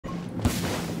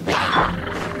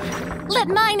Let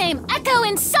my name echo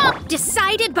in song,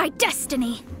 decided by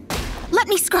destiny. Let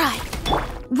me scribe.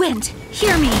 Wind,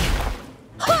 hear me.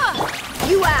 Ha!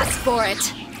 You asked for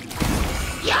it.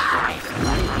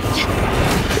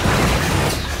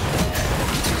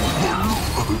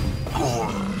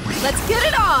 Let's get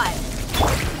it on!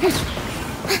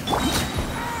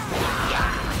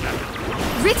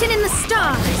 Written in the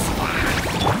stars.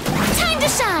 Time to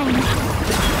shine!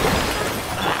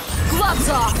 Gloves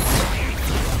off!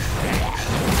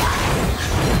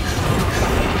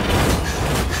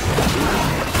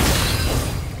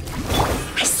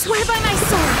 I swear by my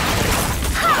sword!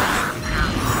 Ha!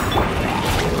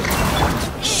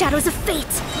 Shadows of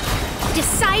fate,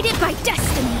 decided by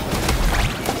destiny.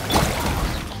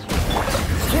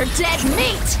 You're dead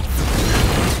meat!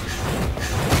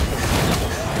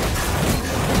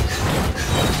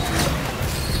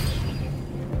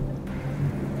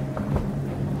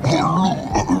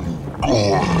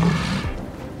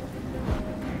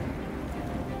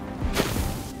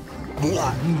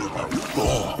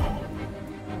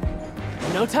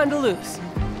 No time to lose.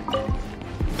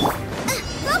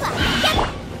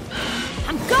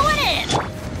 I'm going in!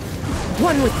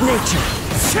 One with nature.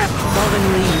 Fallen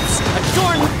leaves.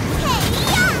 Adorn.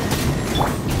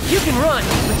 You can run,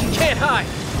 but you can't hide.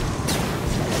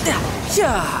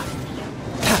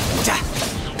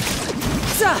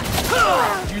 Well,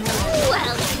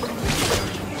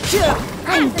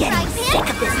 I'm getting sick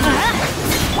of this.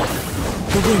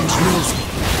 The wind knows me.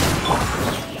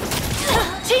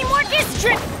 Teamwork is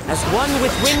trick. As one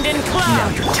with wind and Now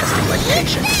cloud. you're testing my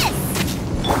patience.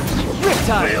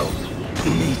 Riptide.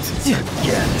 We'll meet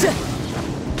again.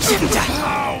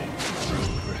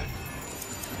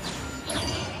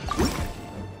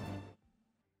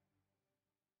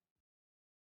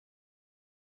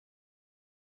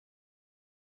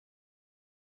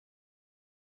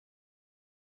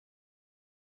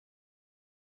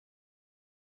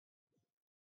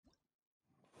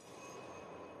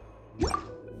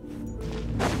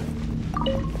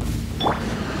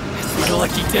 It's a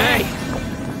lucky day.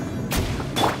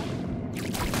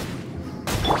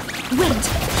 Wind,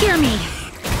 hear me.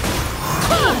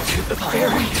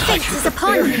 Fate is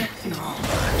upon you.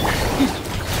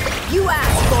 You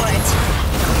asked for it.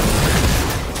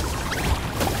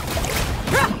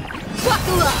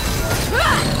 Buckle up.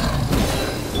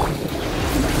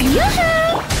 Yoo-hoo!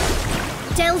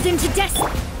 Delve into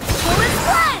destiny. For its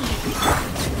plan.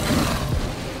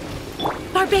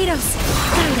 Barbados,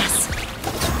 guide us.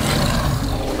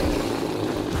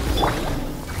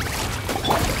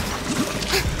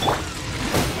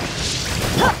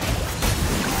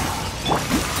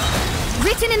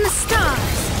 Written in the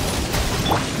stars.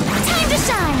 Time to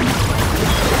shine.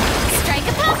 Strike a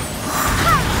pop.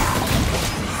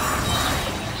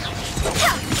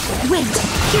 Wind,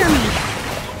 hear me.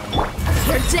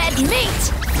 You're dead meat.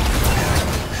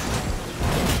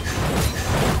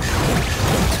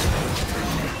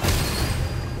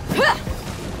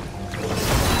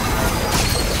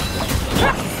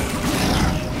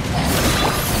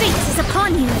 Fate is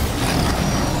upon you.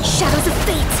 Shadows of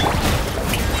fate.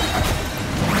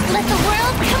 Let the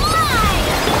world collide!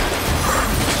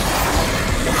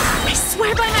 I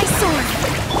swear by my sword.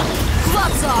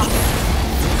 Gloves off.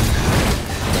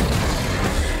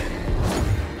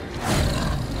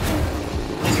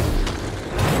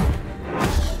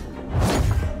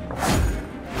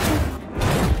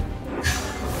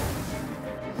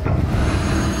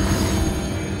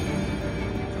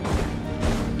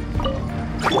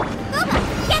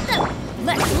 Get them!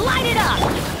 Let's light it up!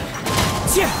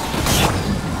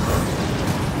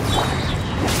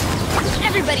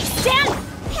 Everybody stand!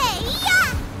 Hey,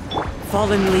 yeah!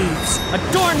 Fallen leaves.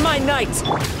 Adorn my night.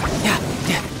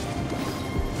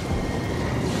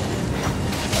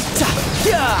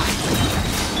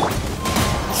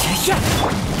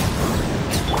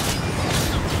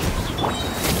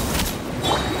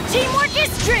 Teamwork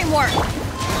is dreamwork!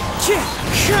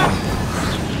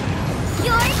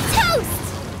 You're toast!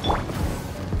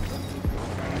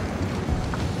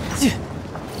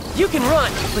 You can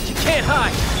run, but you can't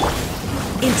hide.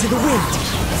 Into the wind.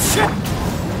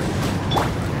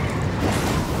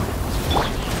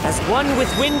 As one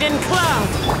with wind and cloud.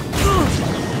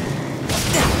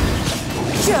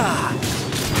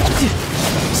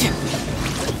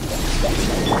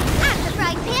 At the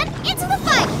frying pan, into the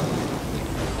fight!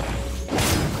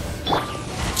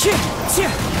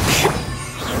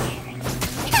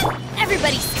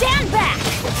 Everybody stand back!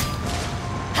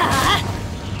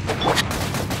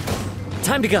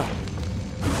 Time to go.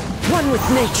 One with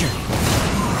nature.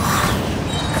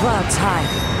 Clouds high.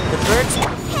 The birds.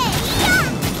 Hey,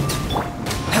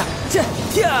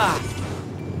 yeah!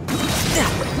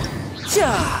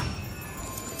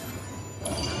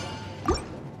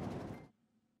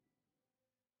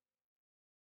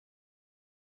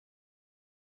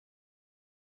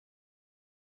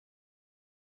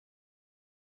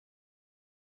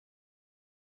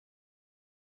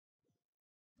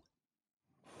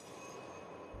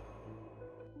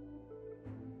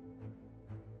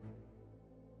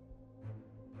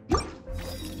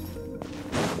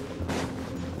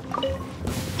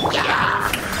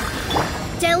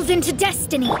 Delve into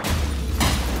destiny.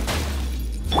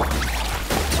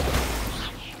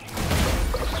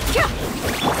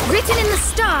 Written in the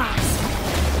stars.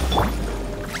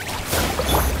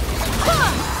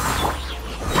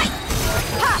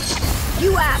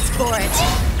 You asked for it.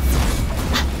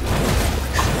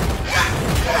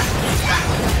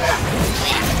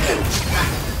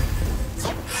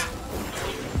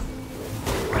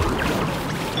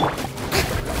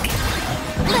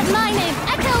 Let my name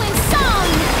echo in song!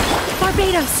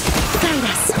 Barbados, guide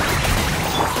us.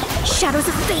 Shadows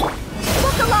of fate,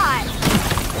 look alive!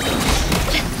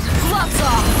 Gloves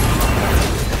off!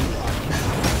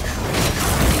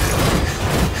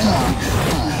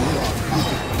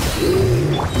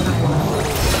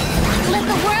 Let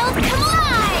the world come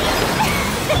alive!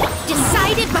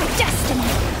 Decided by destiny.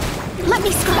 Let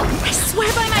me scroll. I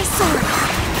swear by my sword.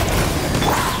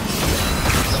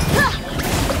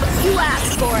 You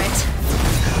asked for it.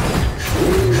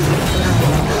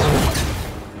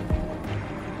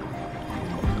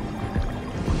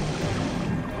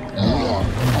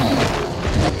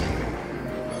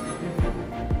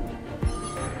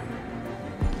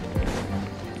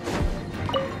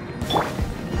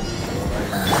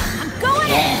 I'm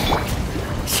going in!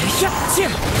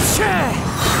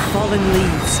 Fallen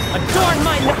leaves, adorn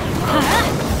my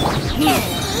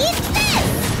Eat this!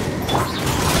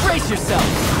 Brace yourself!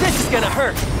 This is gonna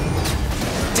hurt!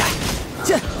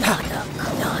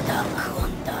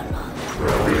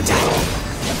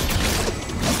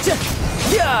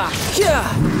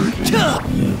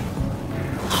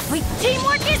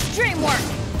 Teamwork is dreamwork!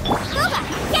 Boba,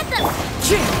 get them!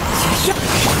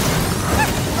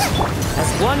 As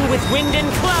one with wind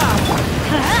and cloud!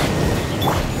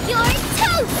 You're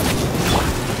toast!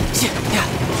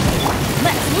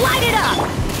 Let's light it up!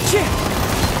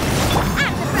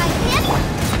 I'm surprised, man!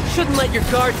 Shouldn't let your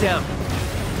guard down.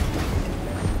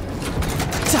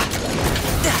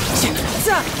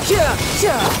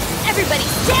 Everybody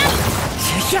stand!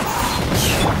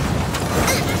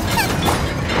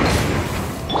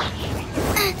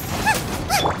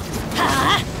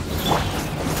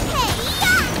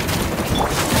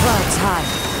 Clouds high.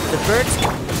 The birds